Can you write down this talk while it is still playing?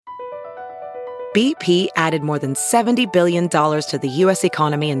BP added more than $70 billion to the U.S.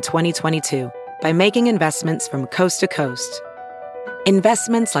 economy in 2022 by making investments from coast to coast.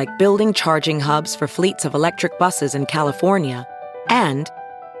 Investments like building charging hubs for fleets of electric buses in California and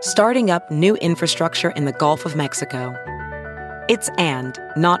starting up new infrastructure in the Gulf of Mexico. It's and,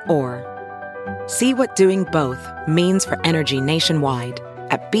 not or. See what doing both means for energy nationwide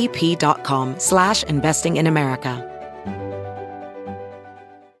at bp.com/investing in America.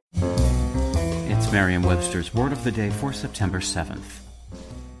 It's Merriam-Webster's Word of the Day for September 7th.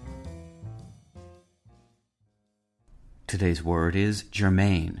 Today's word is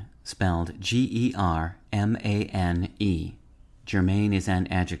germane, spelled Germane. Germane is an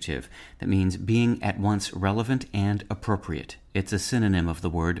adjective that means being at once relevant and appropriate. It's a synonym of the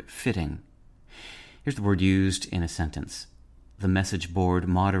word fitting. Here's the word used in a sentence. The message board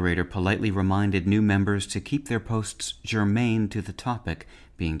moderator politely reminded new members to keep their posts germane to the topic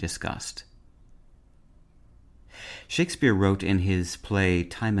being discussed. Shakespeare wrote in his play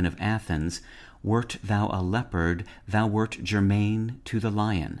Timon of Athens, "Wert thou a leopard, thou wert germane to the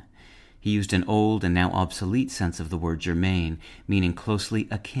lion." He used an old and now obsolete sense of the word germane, meaning closely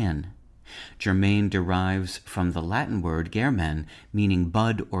akin. Germane derives from the Latin word germen, meaning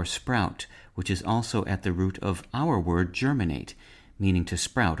bud or sprout, which is also at the root of our word germinate, meaning to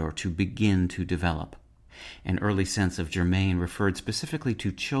sprout or to begin to develop. An early sense of germane referred specifically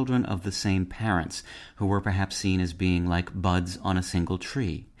to children of the same parents, who were perhaps seen as being like buds on a single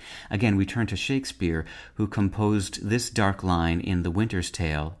tree. Again, we turn to Shakespeare, who composed this dark line in The Winter's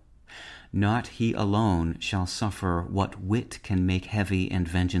Tale: "Not he alone shall suffer what wit can make heavy and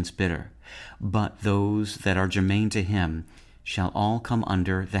vengeance bitter, but those that are germane to him shall all come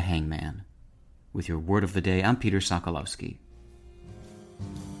under the hangman." With your Word of the Day, I'm Peter Sokolowski.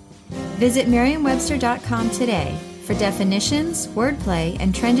 Visit Merriam-Webster.com today for definitions, wordplay,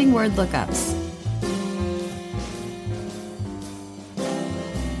 and trending word lookups.